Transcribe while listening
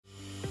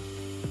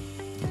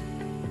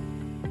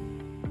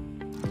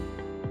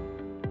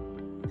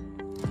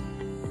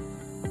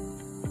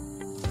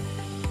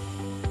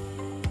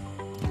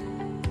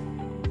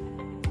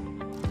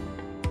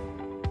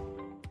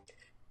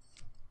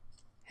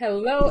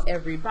Hello,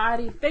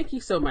 everybody. Thank you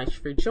so much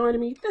for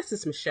joining me. This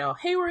is Michelle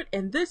Hayward,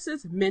 and this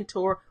is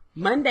Mentor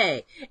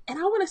Monday. And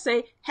I want to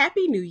say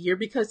Happy New Year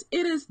because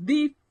it is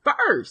the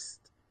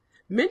first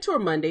Mentor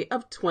Monday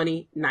of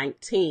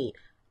 2019.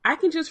 I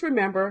can just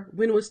remember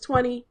when it was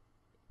 20,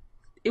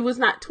 it was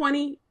not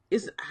 20,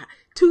 it's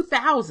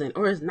 2000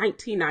 or it's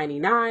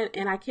 1999,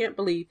 and I can't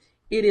believe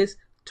it is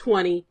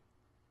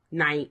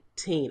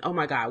 2019. Oh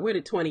my God, where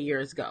did 20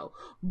 years go?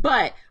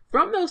 But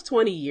from those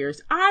 20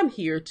 years, I'm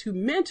here to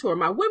mentor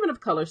my women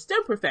of color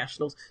STEM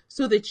professionals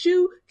so that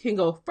you can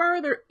go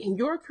further in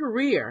your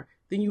career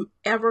than you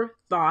ever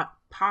thought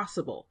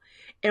possible.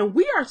 And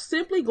we are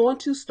simply going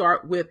to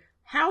start with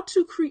how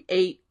to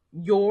create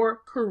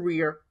your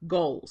career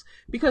goals.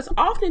 Because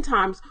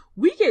oftentimes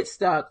we get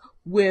stuck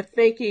with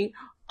thinking,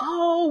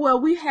 oh, well,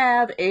 we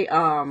have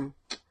a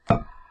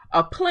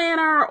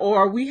planner,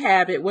 or we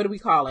have it, what do we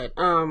call it?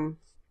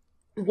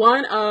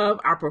 One of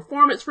our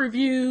performance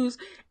reviews,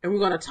 and we're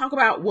going to talk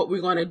about what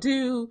we're going to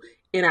do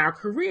in our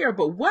career.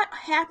 But what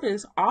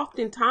happens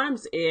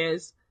oftentimes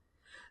is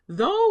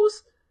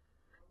those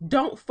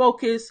don't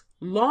focus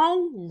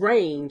long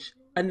range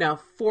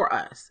enough for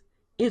us.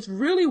 It's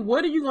really,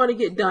 what are you going to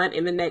get done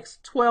in the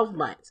next 12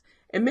 months?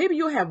 And maybe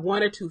you'll have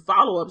one or two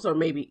follow-ups, or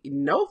maybe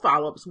no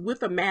follow-ups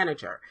with a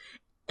manager.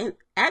 And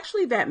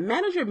actually that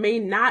manager may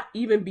not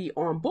even be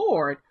on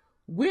board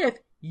with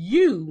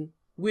you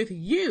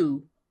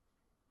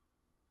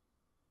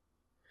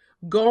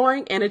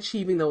going and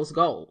achieving those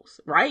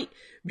goals, right?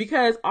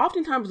 Because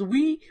oftentimes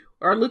we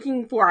are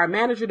looking for our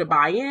manager to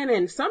buy in,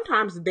 and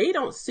sometimes they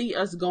don't see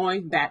us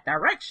going that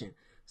direction.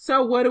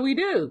 So what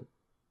do?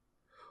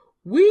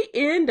 We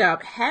end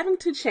up having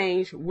to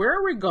change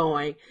where we're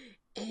going,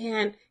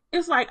 and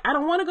it's like, I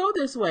don't want to go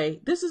this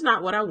way. This is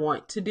not what I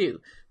want to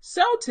do.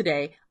 So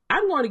today,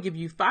 I'm going to give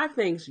you 5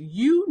 things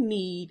you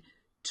need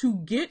to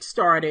get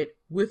started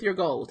with your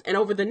goals. And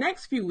over the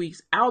next few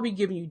weeks, I'll be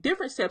giving you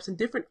different steps and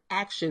different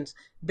actions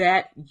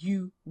that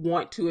you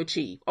want to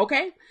achieve.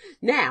 Okay?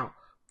 Now,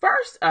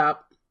 first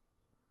up,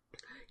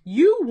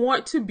 you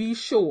want to be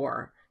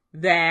sure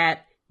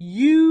that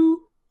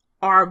you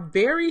are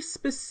very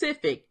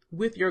specific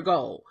with your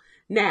goal.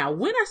 Now,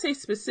 when I say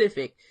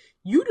specific,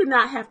 you do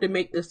not have to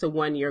make this a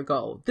 1-year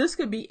goal. This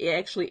could be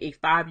actually a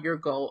 5-year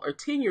goal or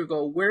 10-year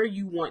goal where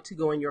you want to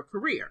go in your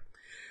career.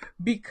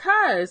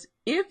 Because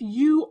if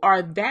you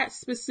are that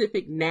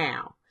specific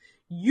now,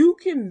 you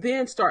can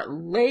then start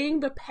laying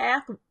the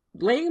path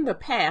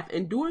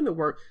and doing the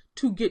work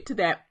to get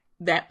to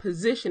that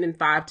position in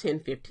 5,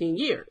 10, 15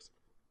 years.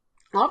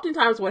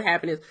 Oftentimes what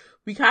happens is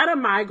we kind of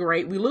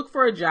migrate, we look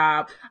for a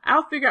job,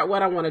 I'll figure out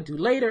what I want to do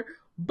later.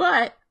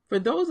 But for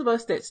those of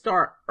us that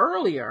start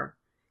earlier,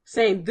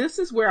 saying this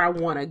is where I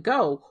want to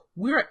go,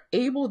 we're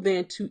able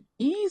then to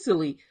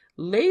easily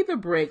lay the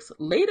bricks,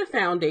 lay the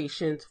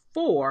foundations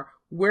for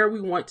where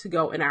we want to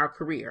go in our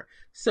career.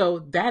 So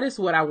that is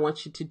what I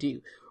want you to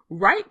do.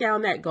 Write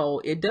down that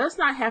goal. It does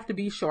not have to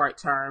be short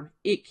term.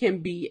 It can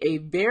be a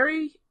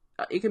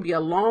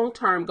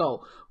long-term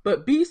goal,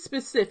 but be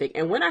specific.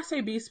 And when I say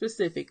be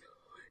specific,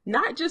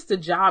 not just the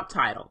job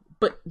title,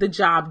 but the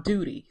job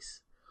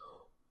duties.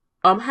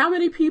 How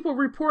many people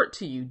report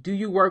to you? Do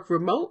you work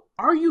remote?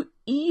 Are you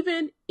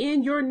even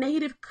in your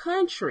native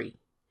country?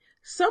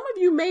 Some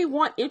of you may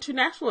want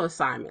international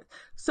assignments.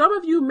 Some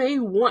of you may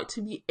want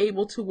to be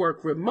able to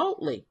work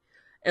remotely,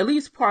 at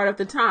least part of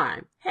the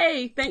time.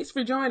 Hey, thanks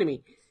for joining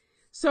me.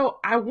 So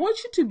I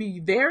want you to be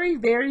very,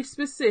 very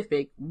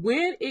specific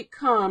when it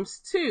comes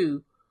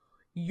to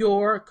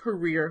your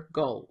career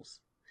goals.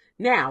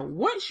 Now,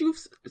 once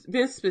you've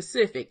been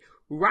specific,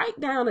 write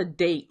down a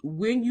date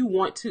when you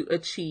want to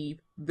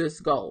achieve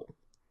this goal.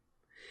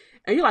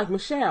 And you're like,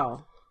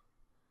 Michelle,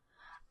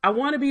 I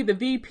want to be the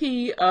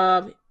VP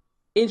of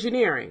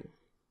engineering,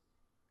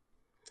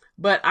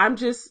 but I'm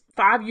just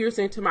 5 years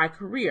into my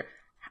career.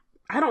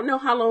 I don't know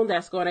how long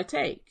that's going to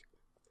take.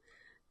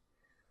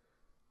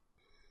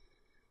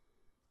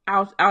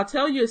 I'll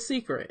tell you a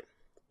secret.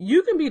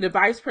 You can be the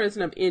vice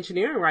president of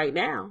engineering right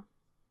now.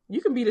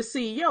 You can be the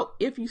CEO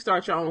if you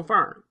start your own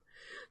firm.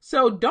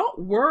 So don't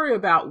worry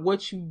about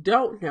what you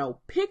don't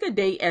know. Pick a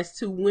date as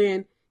to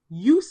when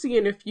you see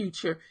in the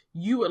future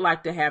you would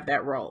like to have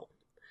that role.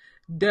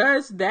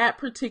 Does that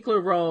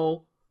particular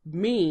role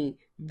mean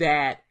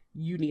that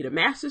you need a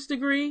master's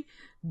degree?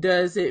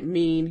 Does it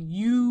mean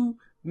you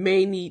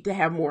may need to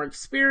have more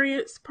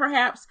experience,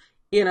 perhaps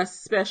in a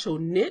special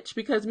niche?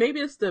 Because maybe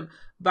it's the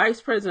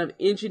vice president of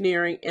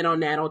engineering in a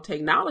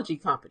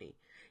nanotechnology company.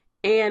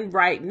 And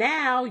right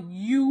now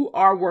you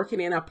are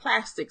working in a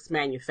plastics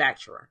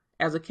manufacturer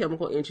as a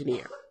chemical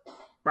engineer,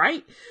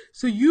 right?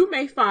 So you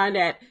may find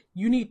that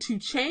you need to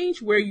change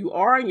where you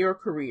are in your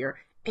career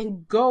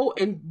and go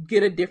and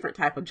get a different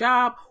type of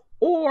job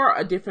or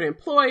a different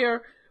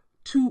employer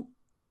to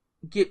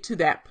get to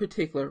that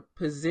particular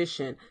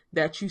position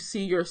that you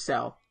see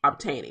yourself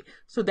obtaining.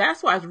 So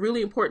that's why it's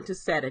really important to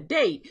set a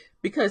date,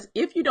 because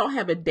if you don't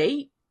have a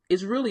date,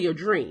 it's really a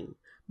dream,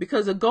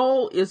 because a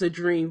goal is a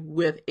dream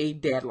with a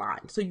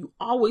deadline. So you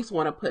always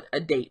want to put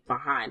a date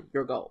behind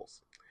your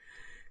goals.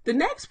 The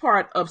next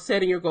part of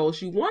setting your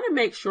goals, you want to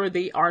make sure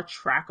they are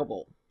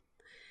trackable.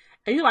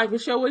 And you're like,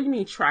 Michelle, what do you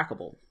mean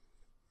trackable?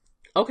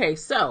 Okay,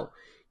 so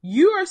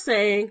you are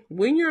saying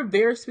when you're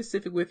very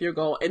specific with your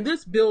goal, and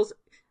this builds,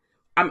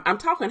 I'm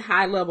talking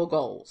high level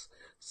goals.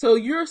 So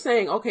you're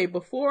saying, okay,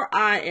 before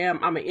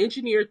I'm an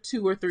engineer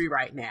 2 or 3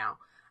 right now.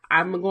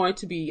 I'm going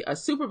to be a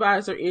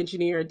supervisor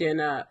engineer, then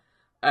a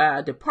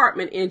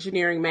department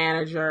engineering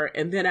manager,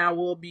 and then I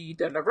will be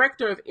the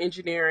director of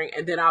engineering,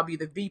 and then I'll be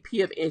the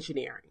VP of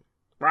engineering,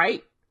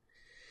 right?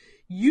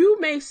 You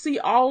may see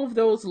all of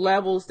those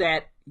levels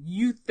that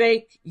you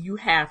think you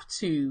have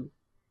to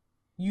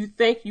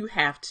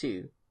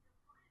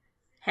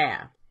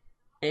have.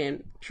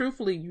 And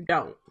truthfully, you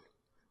don't.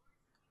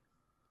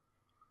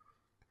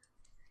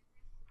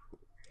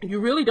 You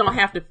really don't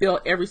have to fill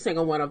every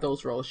single one of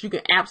those roles. You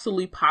can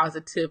absolutely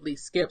positively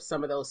skip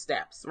some of those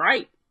steps,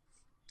 right?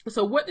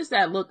 So what does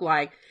that look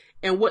like?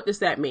 And what does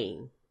that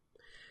mean?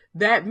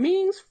 That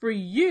means for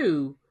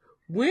you,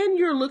 when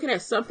you're looking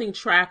at something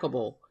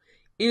trackable,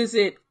 is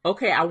it,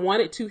 okay, I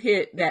wanted to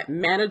hit that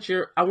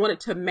manager, I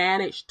wanted to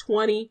manage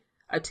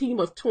a team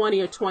of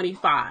 20 or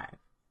 25.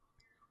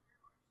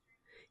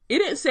 It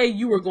didn't say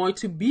you were going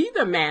to be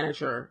the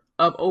manager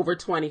of over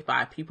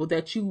 25 people,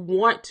 that you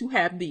want to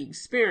have the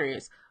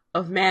experience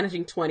of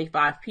managing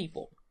 25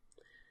 people.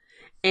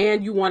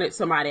 And you wanted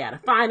somebody out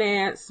of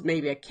finance,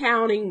 maybe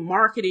accounting,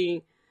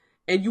 marketing,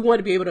 and you want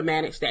to be able to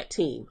manage that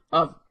team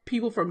of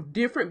people from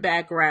different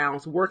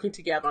backgrounds working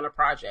together on a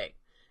project.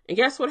 And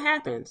guess what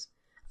happens?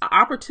 An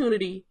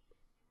opportunity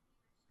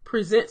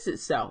presents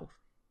itself.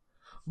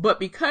 But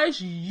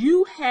because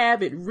you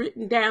have it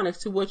written down as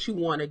to what you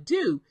want to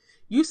do,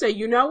 you say,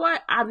 you know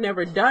what? I've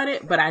never done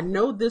it, but I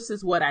know this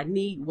is what I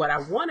need, what I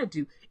want to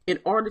do in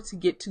order to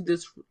get to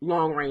this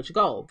long range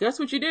goal. Guess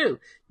what you do?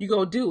 You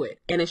go do it,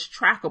 and it's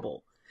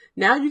trackable.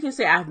 Now you can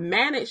say, I've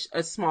managed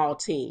a small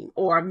team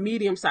or a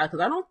medium size,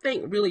 because I don't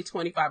think really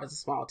 25 is a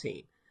small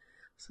team.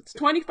 So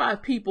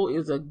 25 people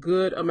is a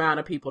good amount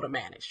of people to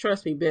manage.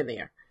 Trust me, been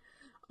there.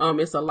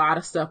 It's a lot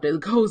of stuff that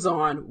goes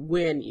on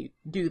when you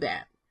do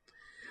that.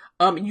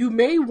 You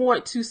may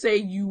want to say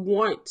you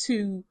want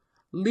to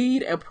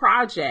lead a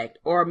project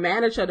or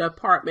manage a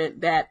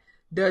department that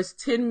does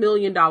 $10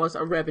 million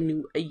of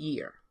revenue a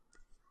year.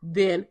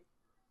 Then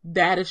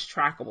that is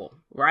trackable,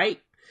 right?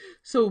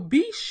 So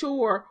be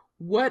sure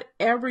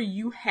whatever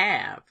you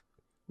have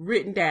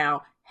written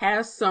down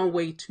has some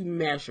way to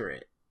measure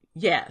it.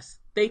 Yes.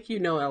 Thank you,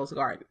 Noel's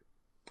Garden.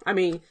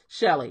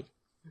 Shelly.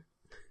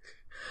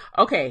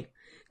 Okay.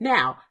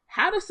 Now,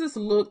 how does this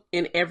look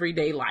in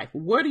everyday life?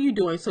 What are you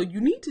doing? So you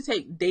need to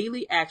take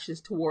daily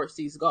actions towards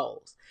these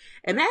goals.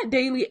 And that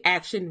daily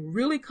action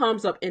really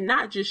comes up in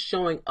not just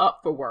showing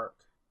up for work,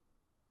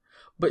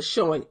 but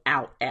showing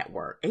out at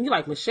work. And you're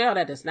like, Michelle,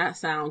 that does not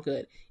sound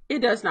good. It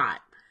does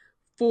not,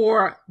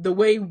 for the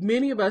way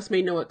many of us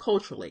may know it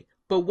culturally.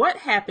 But what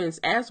happens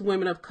as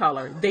women of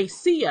color, they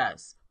see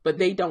us, but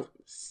they don't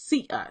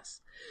see us.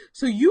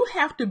 So you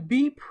have to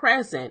be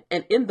present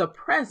and in the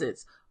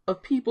presence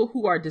of people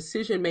who are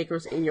decision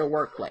makers in your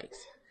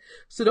workplace.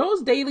 So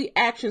those daily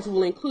actions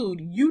will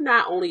include you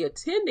not only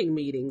attending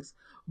meetings,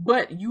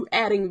 but you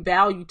adding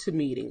value to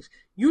meetings.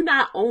 You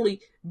not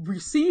only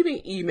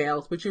receiving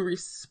emails, but you're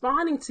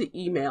responding to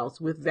emails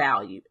with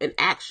value and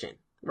action,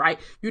 right?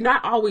 You're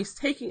not always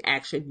taking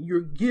action,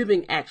 you're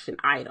giving action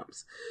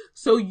items.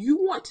 So you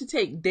want to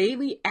take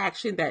daily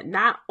action that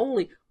not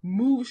only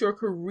moves your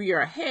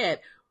career ahead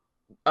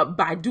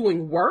by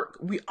doing work.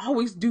 We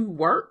always do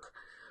work,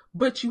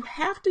 but you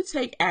have to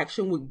take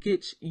action what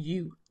gets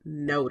you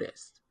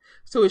noticed.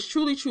 So it's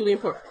truly, truly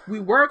important. We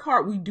work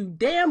hard. We do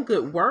damn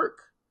good work,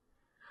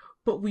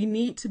 but we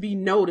need to be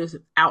noticed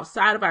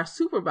outside of our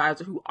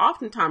supervisor, who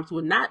oftentimes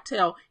will not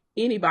tell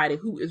anybody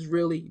who is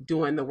really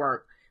doing the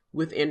work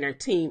within their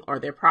team or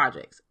their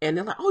projects. And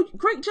they're like, oh,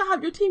 great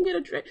job. Your team get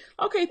a,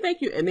 okay,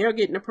 thank you. And they're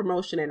getting a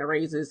promotion and a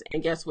raises.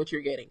 And guess what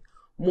you're getting?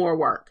 More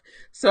work.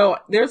 So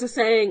there's a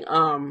saying,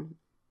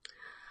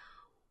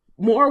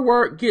 more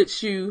work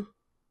gets you,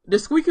 the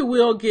squeaky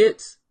wheel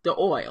gets the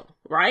oil,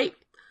 right?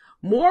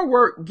 More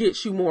work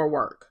gets you more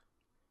work.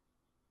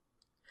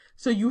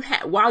 So you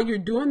while you're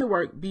doing the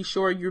work, be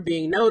sure you're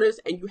being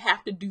noticed, and you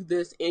have to do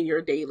this in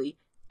your daily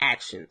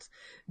actions.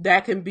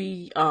 That can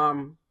be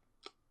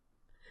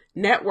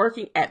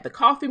networking at the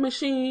coffee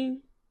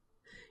machine.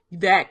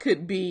 That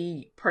could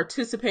be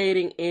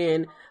participating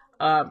in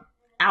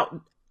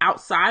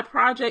outside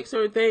projects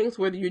or things,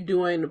 whether you're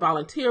doing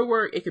volunteer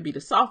work. It could be the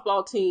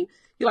softball team.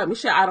 You're like,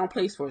 Michelle, I don't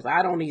play sports.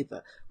 I don't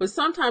either. But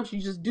sometimes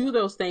you just do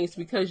those things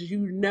because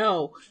you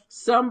know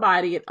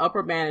somebody in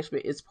upper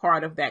management is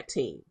part of that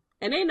team.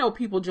 And they know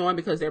people join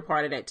because they're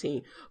part of that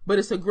team. But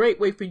it's a great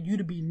way for you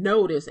to be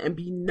noticed and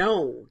be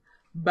known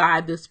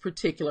by this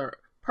particular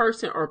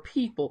person or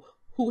people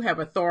who have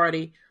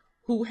authority,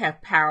 who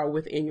have power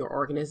within your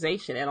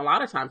organization, and a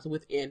lot of times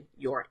within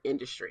your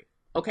industry.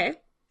 Okay?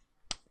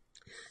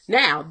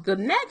 Now, the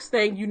next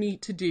thing you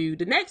need to do,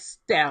 the next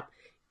step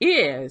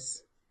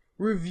is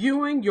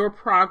reviewing your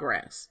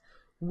progress.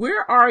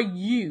 Where are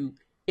you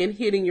in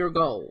hitting your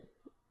goal?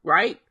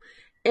 right?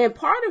 And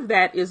part of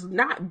that is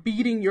not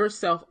beating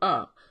yourself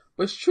up,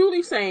 but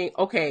truly saying,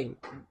 okay,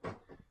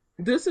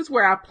 this is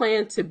where I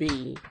plan to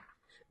be.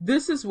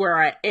 This is where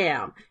I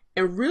am.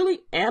 And really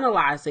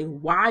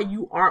analyzing why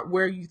you aren't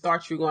where you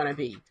thought you were going to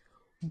be.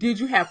 Did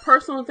you have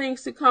personal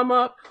things to come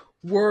up?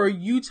 Were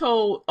you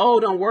told, oh,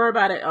 don't worry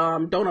about it.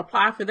 Don't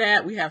apply for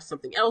that. We have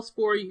something else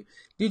for you.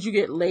 Did you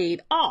get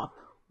laid off?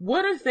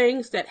 What are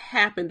things that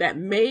happened that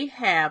may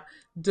have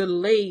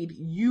delayed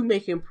you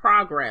making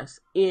progress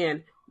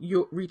in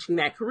your reaching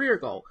that career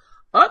goal?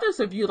 Others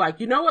of you like,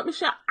 you know what,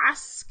 Michelle, I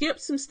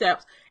skipped some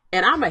steps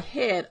and I'm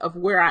ahead of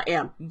where I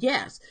am.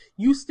 Yes,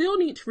 you still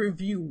need to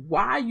review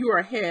why you're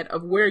ahead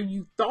of where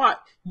you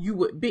thought you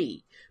would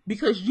be,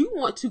 because you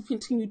want to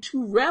continue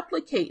to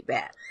replicate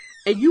that.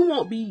 And you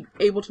won't be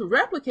able to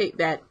replicate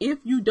that if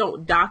you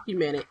don't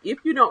document it, if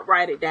you don't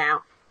write it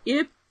down,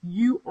 if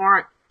you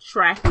aren't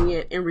tracking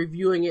it and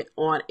reviewing it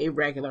on a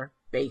regular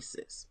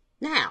basis.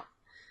 Now,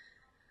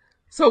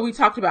 so we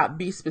talked about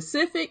be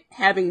specific,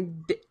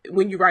 having,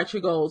 when you write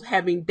your goals,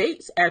 having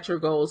dates at your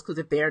goals, because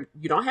if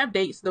you don't have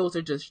dates, those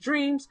are just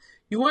dreams.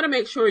 You want to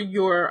make sure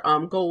your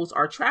goals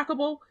are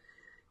trackable,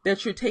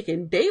 that you're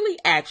taking daily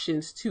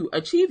actions to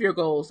achieve your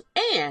goals,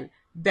 and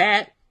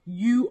that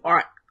you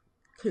are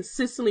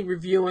consistently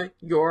reviewing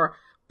your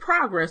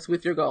progress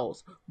with your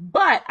goals.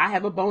 But I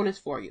have a bonus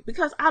for you,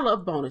 because I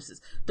love bonuses.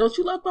 Don't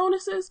you love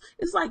bonuses?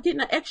 It's like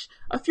getting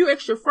a few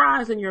extra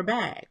fries in your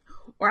bag.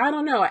 Or I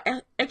don't know,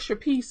 an extra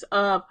piece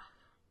of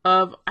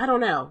I don't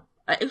know,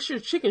 an extra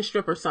chicken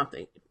strip or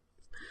something.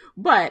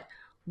 But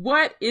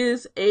what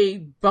is a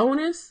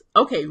bonus?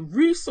 Okay,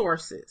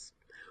 resources.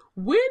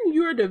 When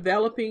you're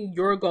developing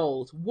your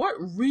goals, what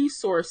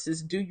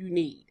resources do you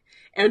need?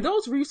 And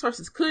those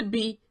resources could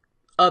be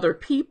other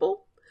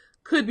people,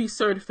 could be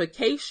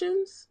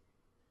certifications.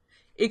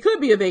 It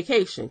could be a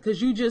vacation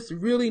because you just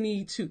really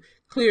need to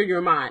clear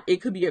your mind.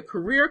 It could be a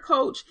career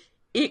coach.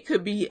 It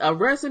could be a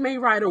resume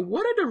writer.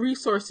 What are the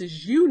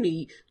resources you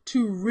need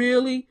to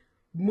really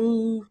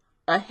move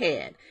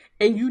ahead?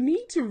 And you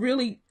need to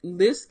really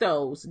list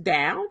those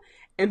down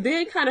and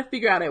then kind of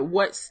figure out at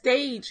what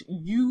stage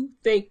you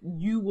think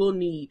you will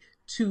need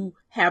to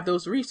have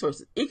those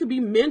resources. It could be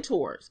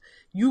mentors.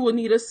 You will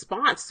need a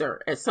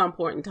sponsor at some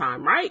point in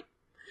time, right?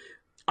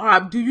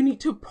 Do you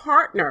need to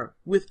partner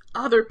with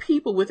other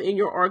people within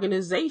your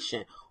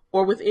organization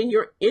or within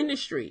your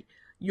industry,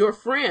 your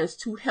friends,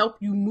 to help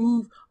you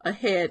move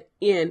ahead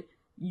in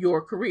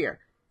your career?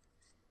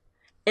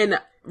 And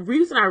the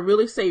reason I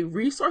really say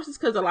resources,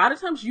 because a lot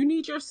of times you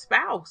need your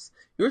spouse,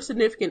 your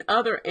significant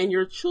other, and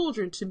your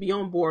children to be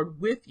on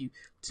board with you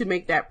to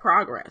make that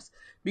progress,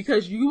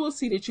 because you will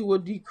see that you will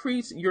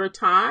decrease your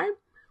time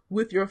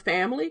with your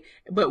family.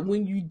 But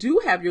when you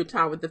do have your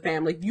time with the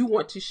family, you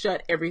want to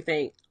shut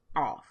everything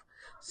off.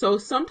 So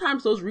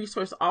sometimes those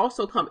resources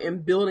also come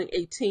in building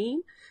a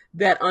team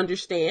that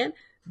understand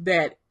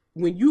that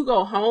when you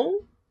go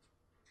home,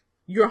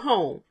 you're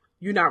home.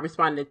 You're not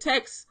responding to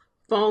texts,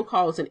 phone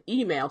calls, and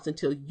emails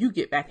until you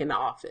get back in the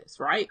office,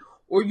 right?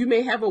 Or you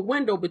may have a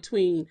window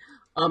between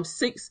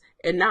 6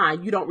 and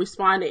 9. You don't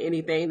respond to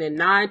anything. Then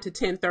 9 to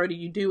 10:30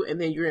 you do,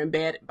 and then you're in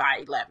bed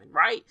by 11,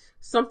 right?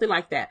 Something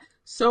like that.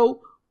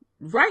 So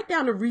write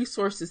down the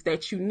resources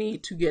that you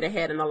need to get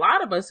ahead. And a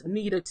lot of us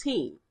need a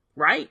team,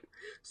 right?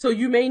 So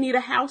you may need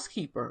a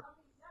housekeeper.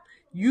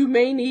 You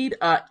may need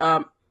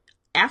a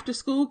after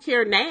school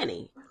care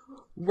nanny.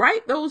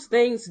 Write those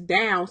things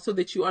down so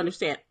that you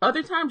understand.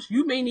 Other times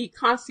you may need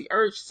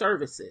concierge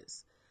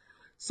services.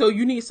 So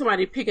you need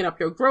somebody picking up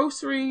your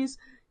groceries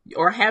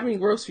or having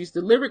groceries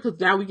delivered, because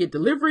now we get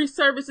delivery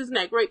services. Isn't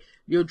that great?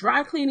 Your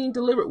dry cleaning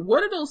delivered.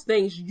 What are those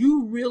things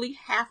you really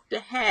have to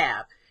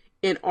have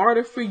in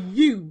order for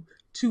you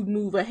to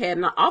move ahead?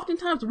 And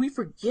oftentimes we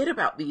forget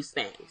about these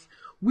things.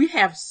 We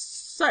have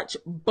such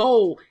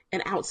bold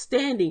and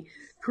outstanding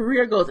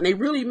career goals, and they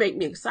really make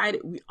me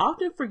excited. We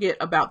often forget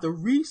about the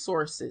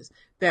resources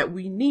that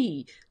we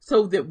need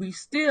so that we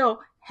still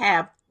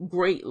have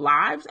great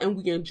lives and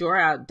we enjoy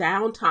our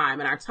downtime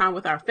and our time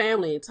with our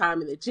family and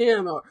time in the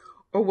gym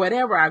or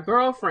whatever, our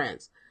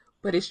girlfriends.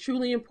 But it's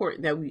truly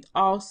important that we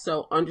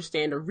also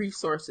understand the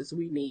resources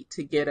we need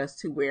to get us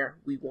to where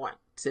we want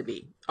to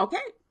be. Okay?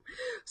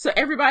 So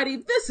everybody,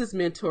 this is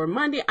Mentor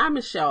Monday. I'm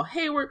Michelle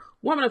Hayward,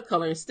 woman of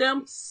color in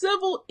STEM,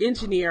 civil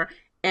engineer,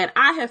 and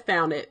I have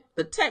founded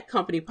the tech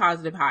company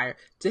Positive Hire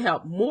to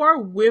help more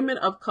women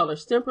of color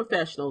STEM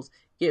professionals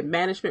get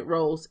management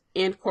roles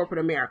in corporate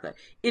America.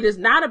 It is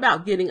not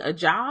about getting a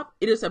job.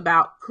 It is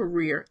about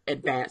career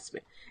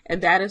advancement.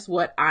 And that is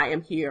what I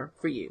am here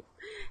for you.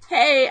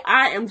 Hey,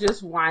 I am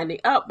just winding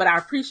up, but I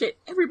appreciate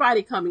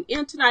everybody coming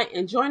in tonight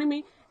and joining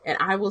me, and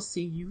I will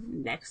see you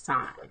next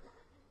time.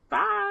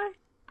 Bye.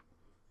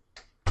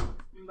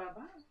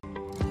 Bye-bye.